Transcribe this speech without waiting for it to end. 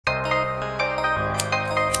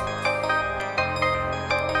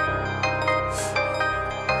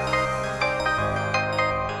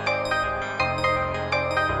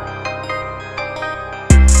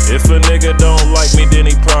nigga don't like me, then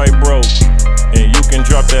he probably broke. And you can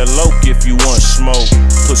drop that loke if you want smoke.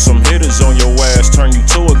 Put some hitters on your ass, turn you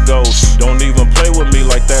to a ghost. Don't even play with me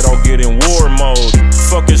like that, I'll get in war mode.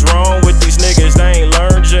 Fuck is wrong with these niggas, they ain't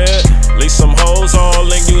learned yet. Leave some hoes all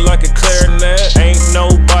in you like a clarinet. Ain't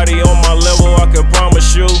nobody on my level, I can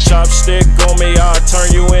promise you. Chopstick on me, I'll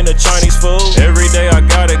turn you into Chinese food. Every day I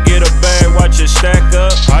gotta get a bag, watch it stack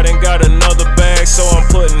up. I done got another bag, so I'm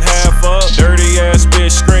putting half up. Dirty ass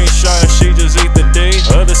bitch screenshot, she just eat the D.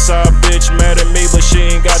 Other side bitch mad at me, but she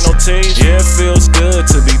ain't got no teeth. Yeah, it feels good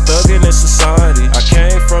to